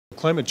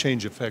climate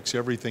change affects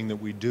everything that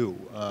we do.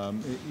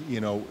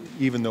 You know,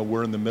 even though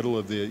we're in the middle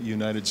of the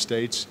United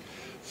States,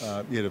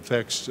 it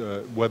affects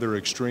weather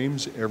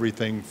extremes,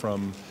 everything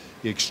from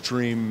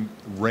extreme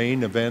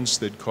rain events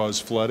that cause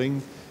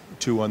flooding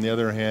to, on the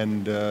other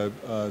hand,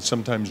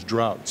 sometimes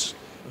droughts,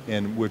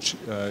 and which,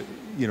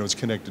 you know, it's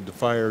connected to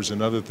fires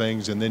and other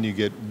things, and then you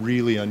get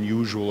really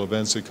unusual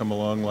events that come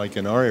along, like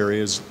in our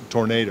areas,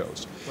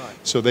 tornadoes. Right.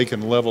 So they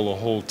can level a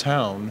whole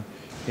town,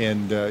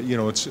 and, you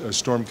know, a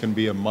storm can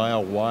be a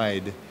mile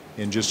wide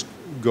and just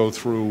go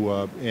through,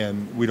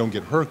 and we don't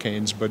get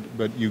hurricanes,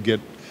 but you get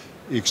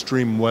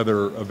extreme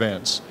weather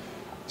events.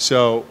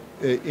 So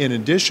in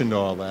addition to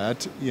all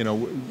that, you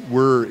know,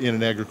 we're in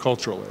an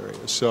agricultural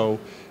area, so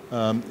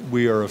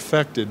we are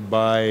affected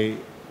by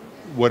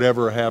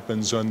whatever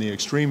happens on the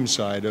extreme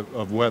side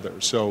of weather.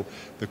 So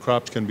the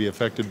crops can be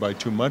affected by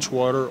too much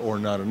water or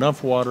not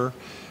enough water.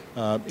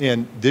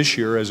 And this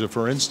year, as a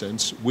for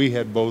instance, we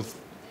had both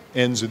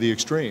ends of the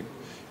extreme.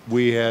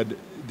 We had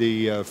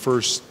the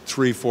first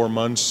 3-4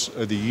 months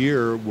of the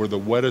year were the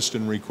wettest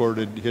in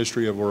recorded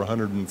history of over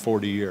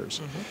 140 years.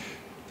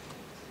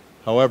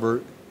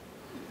 However,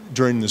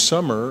 during the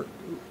summer,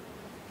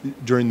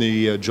 during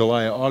the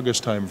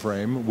July-August time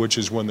frame, which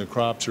is when the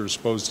crops are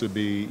supposed to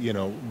be, you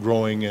know,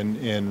 growing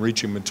and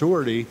reaching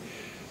maturity,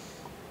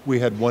 we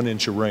had 1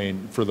 inch of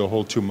rain for the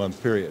whole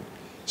 2-month period.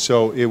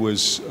 So it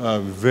was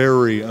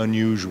very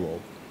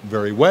unusual,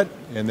 very wet,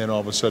 and then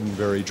all of a sudden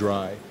very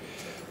dry.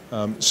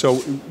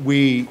 So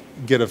we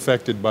get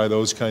affected by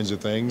those kinds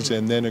of things,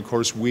 and then of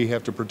course we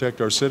have to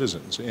protect our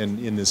citizens. And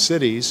in the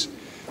cities,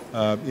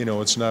 you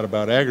know, it's not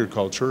about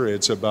agriculture,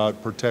 it's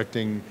about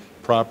protecting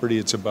property,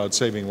 it's about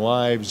saving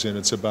lives, and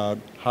it's about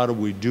how do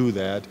we do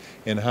that,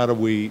 and how do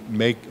we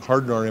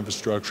harden our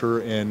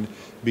infrastructure and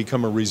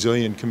become a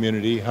resilient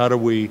community, how do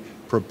we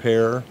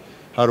prepare,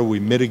 how do we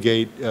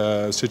mitigate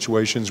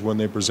situations when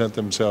they present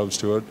themselves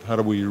to it, how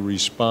do we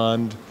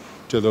respond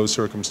to those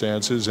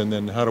circumstances, and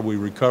then how do we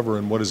recover,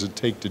 and what does it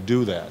take to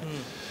do that?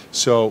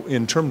 So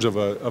in terms of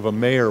a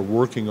mayor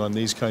working on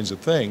these kinds of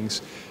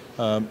things,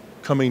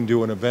 coming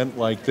to an event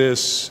like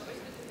this,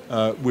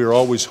 we're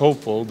always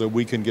hopeful that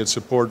we can get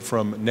support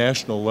from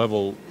national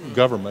level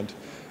government,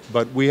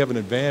 but we have an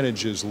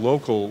advantage as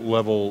local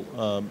level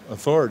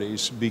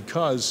authorities,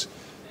 because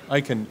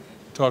I can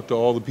talk to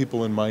all the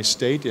people in my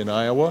state, in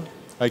Iowa,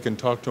 I can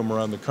talk to them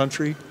around the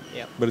country,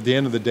 but at the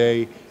end of the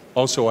day,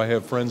 also I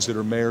have friends that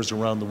are mayors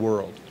around the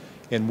world,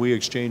 and we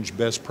exchange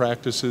best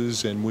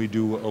practices, and we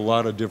do a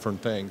lot of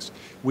different things.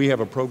 We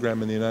have a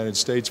program in the United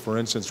States, for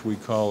instance, we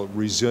call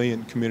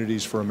Resilient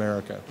Communities for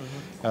America.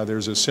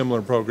 There's a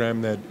similar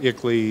program that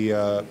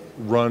ICLEI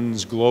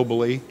runs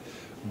globally,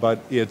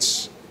 but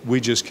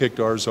we just kicked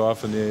ours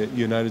off in the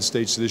United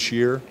States this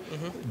year.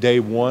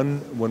 Day one,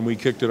 when we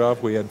kicked it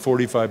off, we had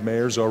 45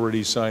 mayors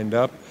already signed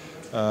up.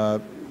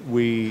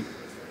 We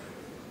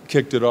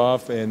kicked it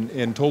off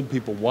and told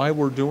people why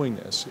we're doing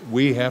this.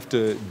 We have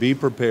to be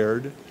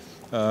prepared.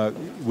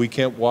 We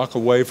can't walk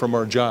away from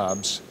our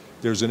jobs.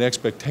 There's an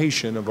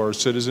expectation of our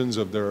citizens,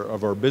 of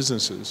our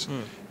businesses,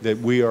 that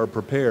we are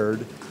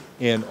prepared,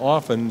 and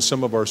often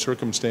some of our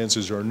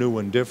circumstances are new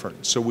and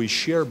different. So we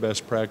share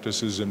best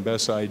practices and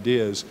best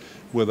ideas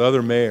with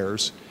other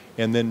mayors,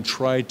 and then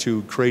try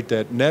to create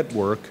that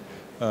network,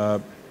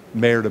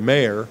 mayor to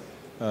mayor,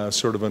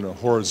 sort of in a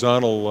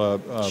horizontal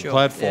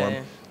platform.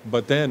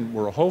 But then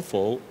we're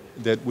hopeful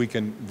that we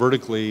can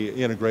vertically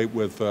integrate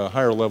with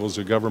higher levels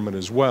of government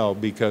as well,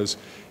 because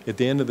at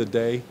the end of the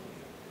day,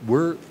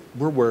 we're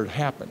where it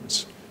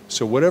happens.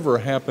 So whatever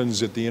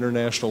happens at the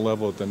international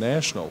level, at the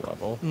national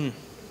level,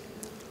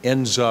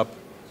 ends up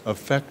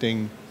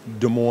affecting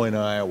Des Moines,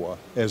 Iowa,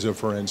 as a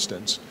for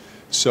instance.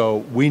 So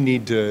we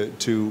need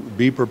to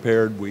be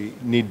prepared. We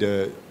need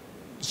to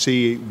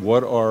see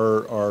what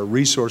our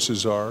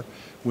resources are.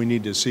 We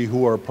need to see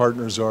who our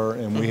partners are,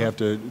 and we have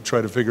to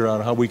try to figure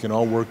out how we can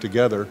all work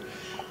together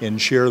and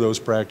share those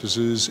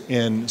practices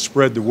and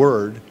spread the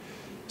word,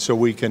 so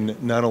we can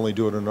not only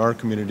do it in our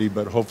community,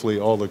 but hopefully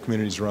all the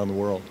communities around the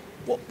world.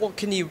 What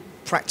can you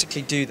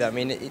practically do there? I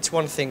mean, it's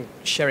one thing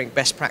sharing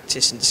best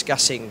practice and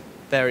discussing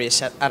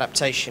various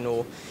adaptation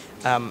or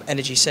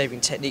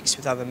energy-saving techniques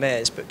with other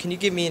mayors, but can you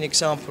give me an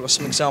example or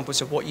some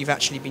examples of what you've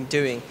actually been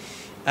doing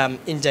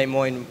in Des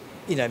Moines?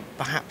 You know,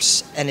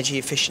 perhaps energy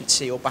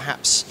efficiency, or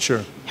perhaps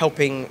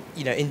helping,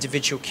 you know,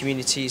 individual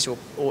communities or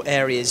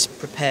areas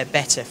prepare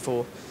better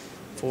for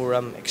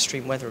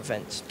extreme weather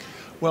events.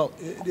 Well,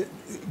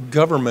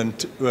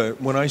 government,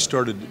 when I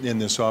started in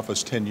this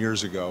office 10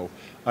 years ago,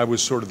 I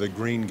was sort of the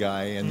green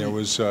guy, and there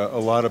was a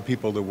lot of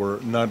people that were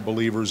not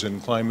believers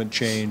in climate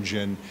change,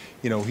 and,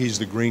 you know, he's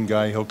the green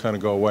guy, he'll kind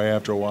of go away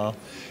after a while.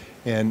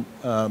 And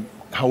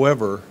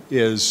however,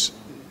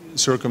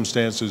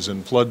 circumstances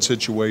and flood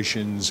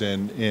situations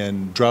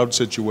and drought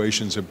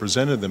situations have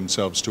presented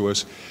themselves to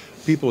us,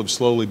 people have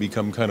slowly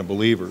become kind of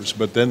believers.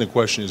 But then the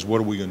question is, what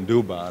are we going to do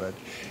about it?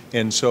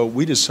 And so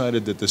we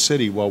decided that the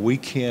city, while we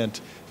can't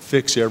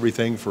fix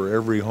everything for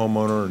every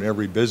homeowner and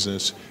every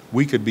business,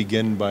 we could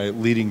begin by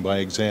leading by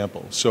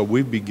example. So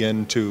we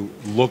begin to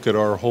look at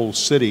our whole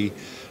city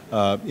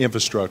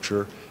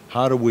infrastructure.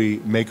 How do we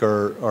make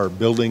our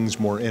buildings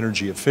more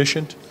energy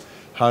efficient?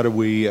 How do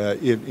we,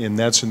 and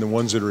that's in the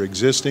ones that are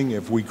existing.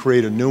 If we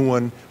create a new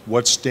one,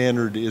 what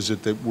standard is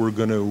it that we're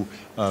going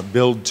to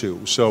build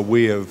to? So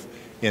we have,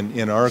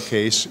 in our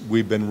case,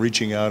 we've been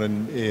reaching out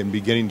and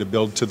beginning to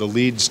build to the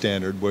LEED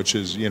standard, which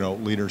is,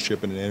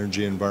 leadership in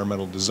energy and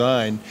environmental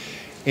design,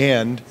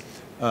 and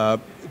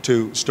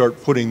to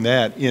start putting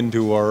that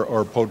into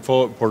our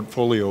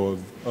portfolio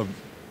of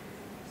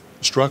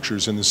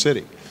structures in the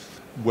city,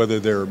 whether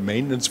they're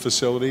maintenance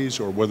facilities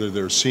or whether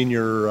they're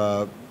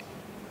senior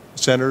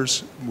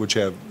centers, which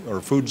are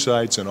food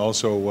sites, and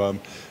also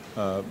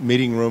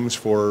meeting rooms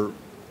for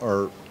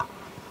our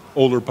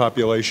older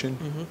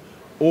population,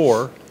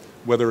 or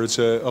whether it's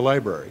a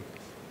library.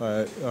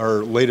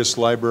 Our latest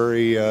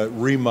library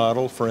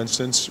remodel, for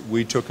instance,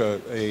 we took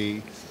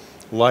a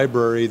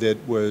library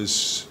that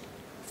was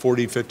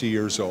 40, 50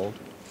 years old.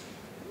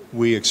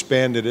 We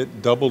expanded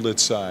it, doubled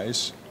its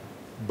size,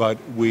 but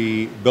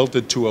we built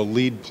it to a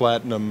LEED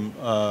Platinum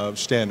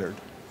standard.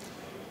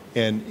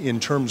 And in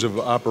terms of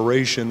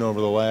operation over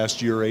the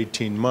last year,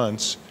 18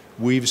 months,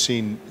 we've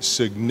seen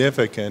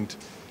significant,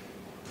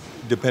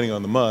 depending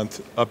on the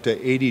month, up to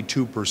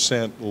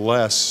 82%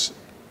 less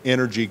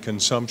energy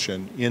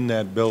consumption in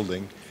that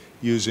building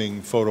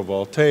using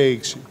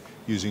photovoltaics,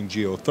 using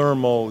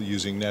geothermal,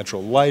 using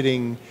natural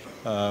lighting,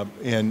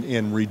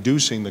 and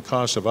reducing the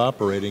cost of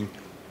operating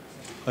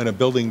in a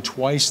building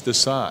twice the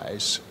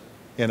size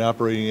and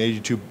operating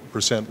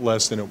 82%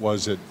 less than it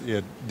was at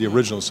the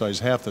original size,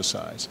 half the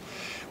size.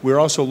 We're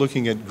also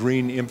looking at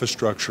green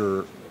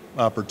infrastructure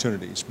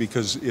opportunities,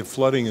 because if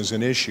flooding is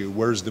an issue,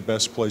 where's the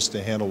best place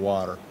to handle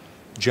water?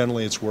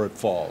 Generally, it's where it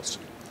falls.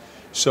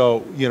 So,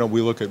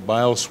 we look at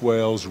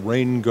bioswales,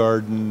 rain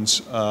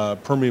gardens,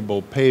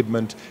 permeable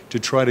pavement to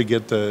try to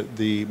get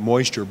the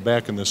moisture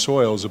back in the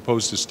soil, as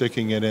opposed to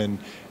sticking it in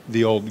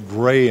the old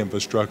gray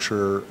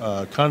infrastructure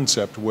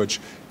concept, which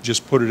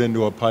just put it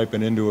into a pipe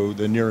and into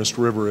the nearest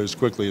river as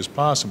quickly as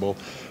possible,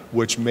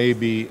 which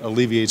maybe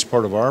alleviates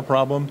part of our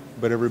problem,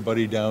 but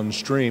everybody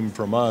downstream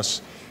from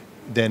us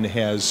then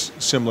has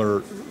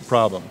similar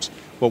problems.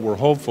 But we're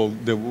hopeful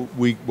that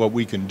what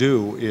we can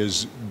do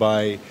is,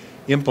 by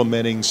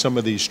implementing some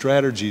of these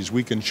strategies,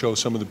 we can show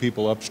some of the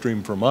people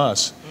upstream from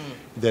us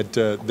that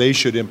they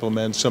should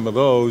implement some of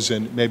those,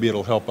 and maybe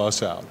it'll help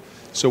us out.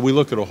 So we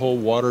look at a whole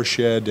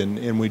watershed,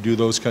 and we do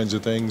those kinds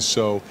of things.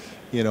 So,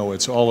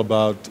 it's all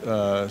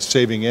about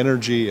saving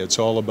energy. It's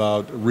all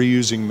about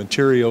reusing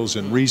materials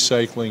and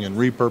recycling and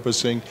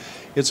repurposing.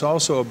 It's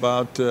also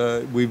about,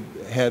 we've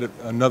had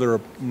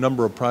another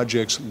number of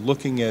projects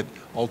looking at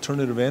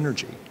alternative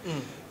energy.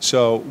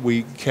 So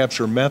we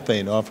capture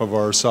methane off of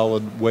our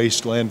solid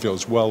waste landfill,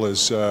 as well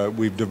as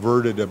we've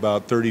diverted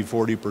about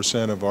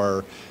 30–40% of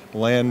our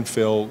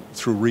landfill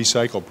through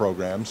recycle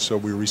programs. So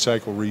we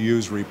recycle,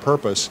 reuse,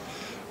 repurpose,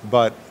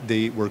 but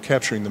we're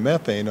capturing the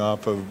methane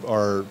off of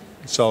our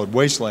solid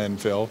waste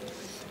landfill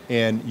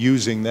and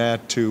using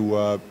that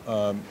to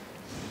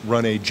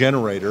run a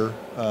generator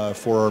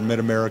for our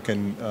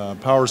Mid-American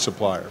power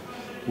supplier.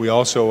 We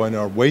also, in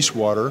our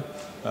wastewater,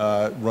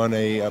 run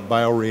a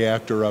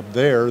bioreactor up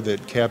there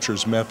that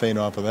captures methane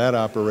off of that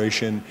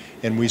operation,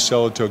 and we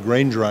sell it to a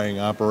grain drying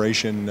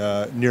operation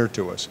near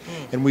to us.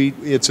 And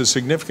it's a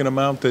significant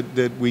amount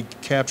that we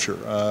capture.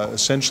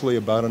 Essentially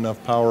about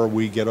enough power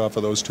we get off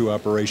of those two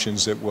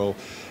operations that will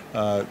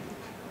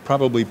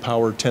probably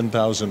power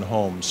 10,000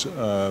 homes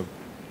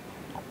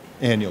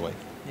annually.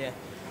 Yeah.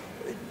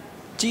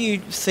 Do you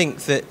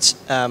think that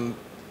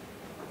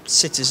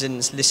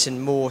citizens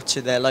listen more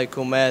to their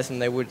local mayor than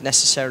they would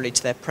necessarily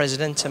to their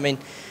president? I mean,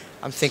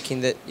 I'm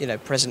thinking that,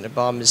 President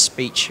Obama's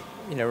speech,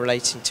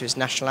 relating to his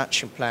National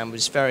Action Plan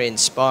was very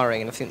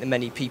inspiring, and I think that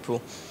many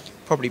people,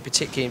 probably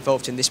particularly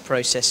involved in this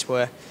process,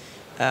 were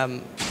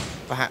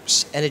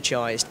perhaps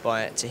energized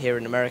by it, to hear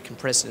an American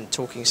president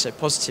talking so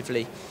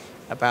positively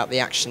about the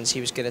actions he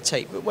was going to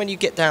take. But when you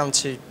get down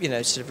to,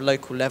 sort of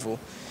local level,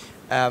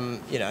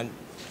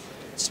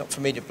 it's not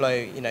for me to blow,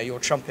 your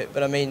trumpet,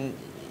 but I mean,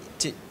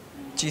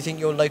 do you think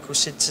your local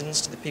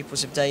citizens, to the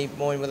peoples of Des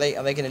Moines, are they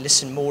going to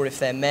listen more if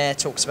their mayor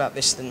talks about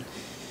this than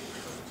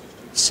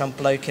some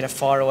bloke in a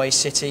faraway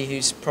city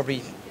who's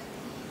probably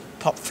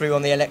popped through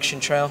on the election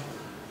trail?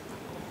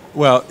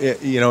 Well,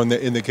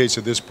 in the case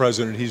of this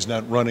president, he's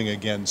not running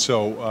again,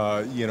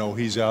 so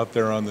he's out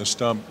there on the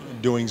stump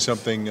doing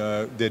something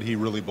that he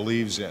really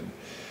believes in.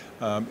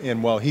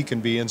 And while he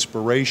can be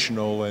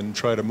inspirational and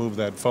try to move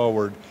that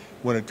forward,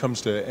 when it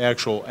comes to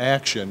actual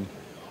action,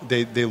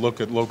 they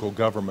look at local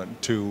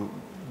government to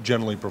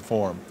generally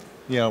perform.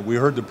 We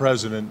heard the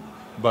president,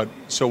 but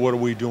so what are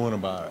we doing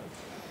about it?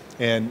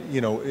 And,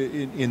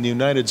 in the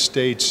United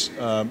States,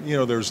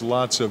 there's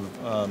lots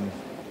of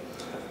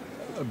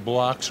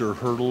blocks or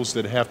hurdles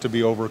that have to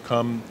be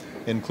overcome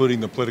including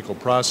the political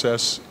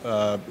process.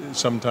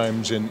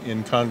 Sometimes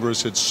in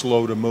Congress it's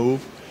slow to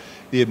move.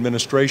 The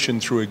administration,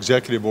 through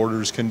executive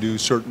orders, can do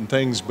certain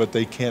things, but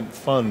they can't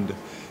fund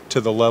to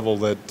the level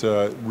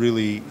that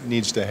really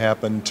needs to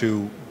happen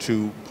to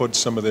put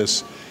some of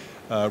this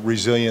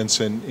resilience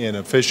and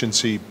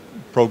efficiency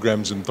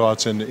programs and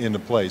thoughts into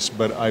place.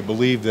 But I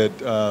believe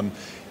that,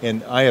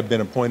 and I have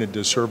been appointed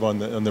to serve on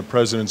the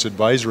President's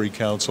Advisory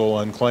Council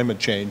on climate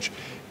change,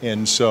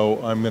 and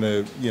so I'm going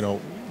to,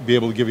 be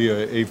able to give you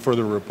a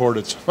further report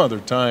at some other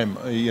time,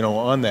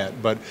 on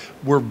that. But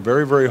we're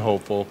very, very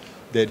hopeful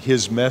that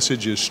his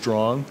message is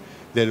strong,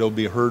 that it'll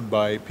be heard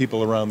by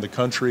people around the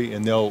country,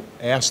 and they'll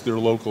ask their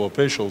local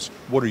officials,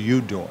 what are you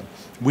doing?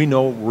 We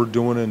know what we're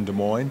doing in Des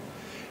Moines,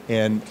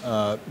 and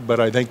but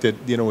I think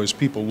that, as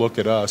people look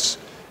at us,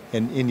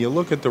 and you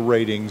look at the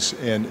ratings,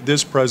 and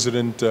this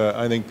president,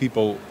 I think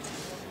people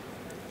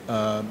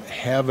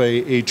have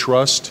a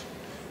trust.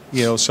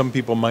 Some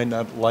people might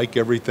not like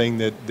everything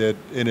that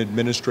an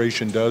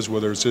administration does,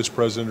 whether it's this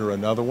president or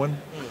another one,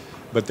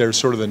 but they're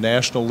sort of the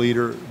national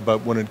leader.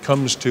 But when it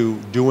comes to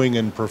doing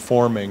and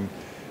performing,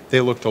 they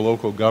look to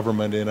local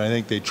government, and I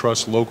think they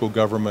trust local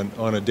government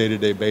on a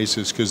day-to-day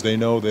basis, because they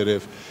know that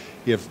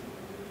if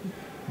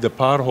the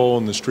pothole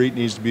in the street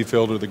needs to be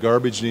filled, or the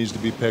garbage needs to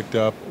be picked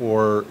up,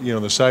 or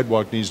the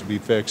sidewalk needs to be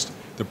fixed,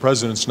 the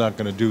president's not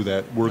going to do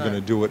that. We're going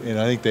to do it, and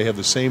I think they have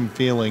the same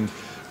feeling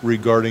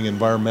regarding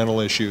environmental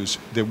issues,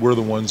 that we're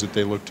the ones that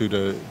they look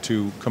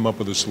to come up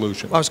with a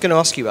solution. Well, I was going to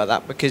ask you about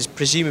that, because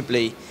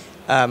presumably,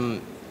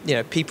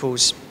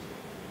 people's,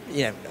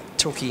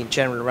 talking in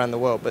general around the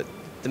world, but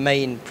the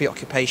main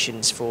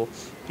preoccupations for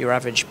your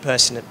average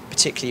person,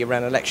 particularly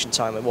around election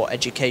time, are what?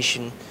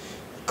 Education,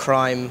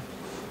 crime,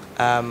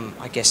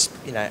 I guess,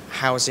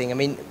 housing. I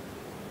mean,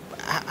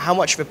 how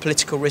much of a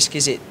political risk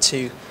is it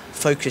to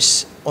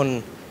focus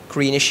on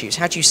green issues?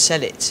 How do you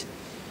sell it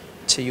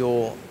to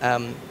your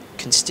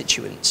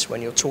constituents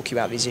when you're talking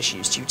about these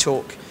issues? Do you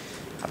talk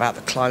about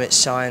the climate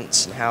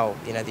science and how,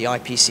 the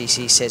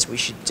IPCC says we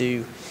should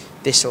do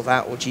this or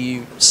that, or do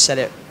you sell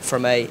it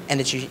from a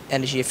energy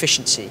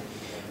efficiency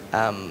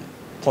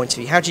point of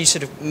view? How do you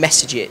sort of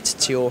message it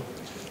to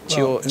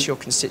your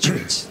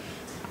constituents?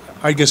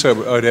 I guess I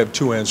would have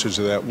two answers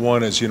to that.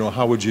 One is,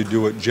 how would you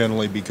do it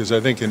generally? Because I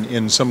think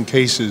in some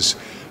cases,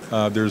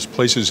 there's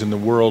places in the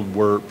world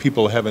where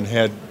people haven't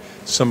had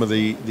some of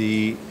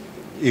the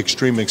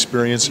extreme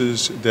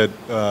experiences that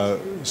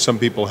some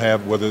people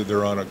have, whether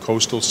they're on a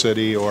coastal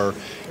city or,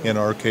 in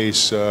our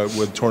case,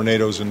 with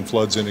tornadoes and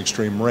floods and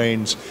extreme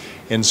rains.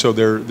 And so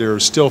there are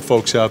still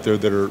folks out there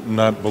that are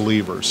not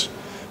believers.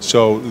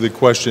 So the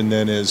question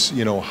then is,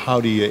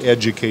 how do you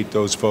educate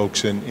those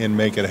folks and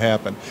make it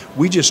happen?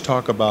 We just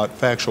talk about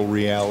factual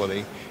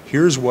reality.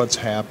 Here's what's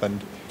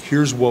happened.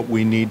 Here's what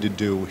we need to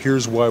do.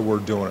 Here's why we're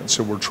doing it.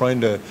 So we're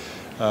trying to,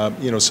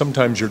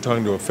 sometimes you're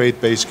talking to a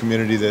faith-based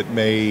community that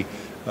may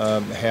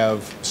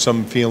have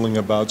some feeling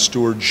about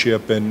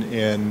stewardship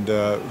and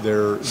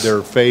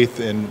their faith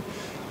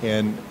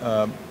and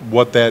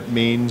what that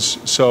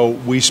means. So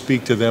we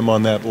speak to them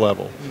on that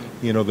level,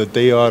 that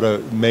they ought to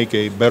make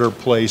a better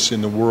place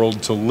in the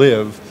world to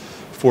live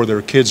for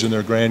their kids and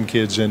their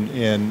grandkids,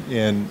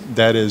 and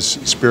that is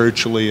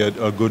spiritually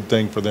a good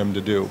thing for them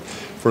to do.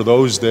 For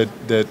those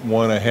that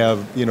want to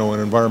have, an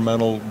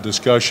environmental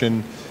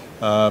discussion,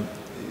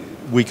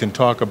 we can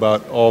talk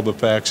about all the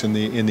facts and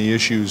the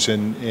issues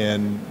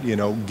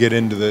and get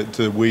into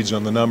the weeds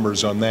on the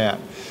numbers on that.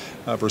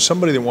 For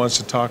somebody that wants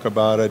to talk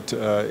about it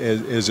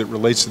as it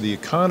relates to the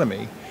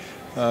economy,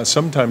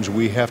 sometimes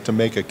we have to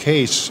make a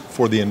case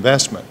for the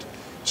investment.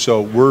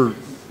 So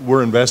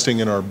we're investing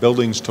in our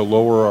buildings to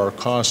lower our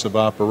costs of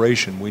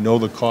operation. We know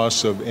the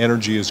cost of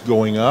energy is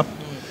going up,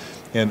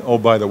 and oh,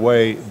 by the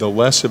way, the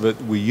less of it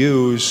we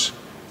use,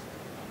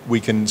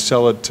 we can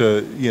sell it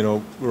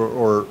to,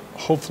 or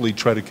hopefully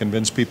try to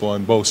convince people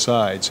on both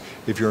sides.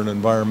 If you're an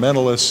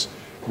environmentalist,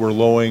 we're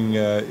lowering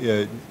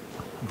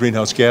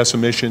greenhouse gas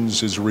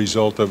emissions as a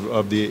result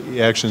of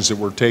the actions that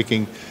we're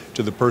taking.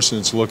 To the person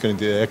that's looking at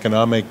the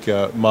economic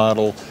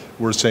model,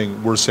 we're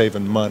saying we're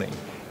saving money.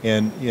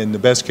 And in the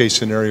best case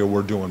scenario,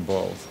 we're doing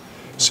both.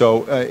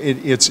 So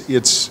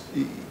it's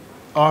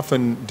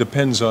often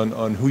depends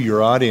on who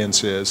your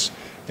audience is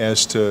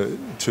as to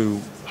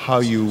how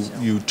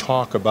you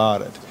talk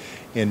about it.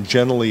 And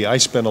generally, I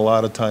spend a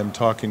lot of time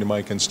talking to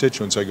my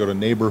constituents. I go to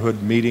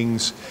neighborhood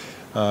meetings.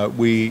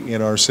 We,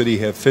 in our city,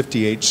 have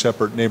 58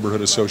 separate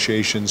neighborhood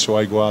associations, so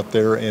I go out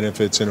there, and if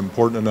it's an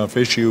important enough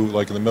issue,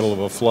 like in the middle of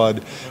a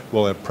flood,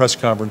 we'll have press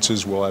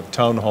conferences, we'll have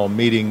town hall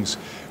meetings,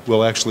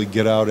 we'll actually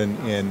get out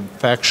and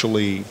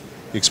factually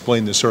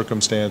explain the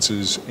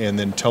circumstances and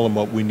then tell them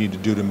what we need to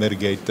do to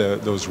mitigate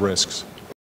those risks.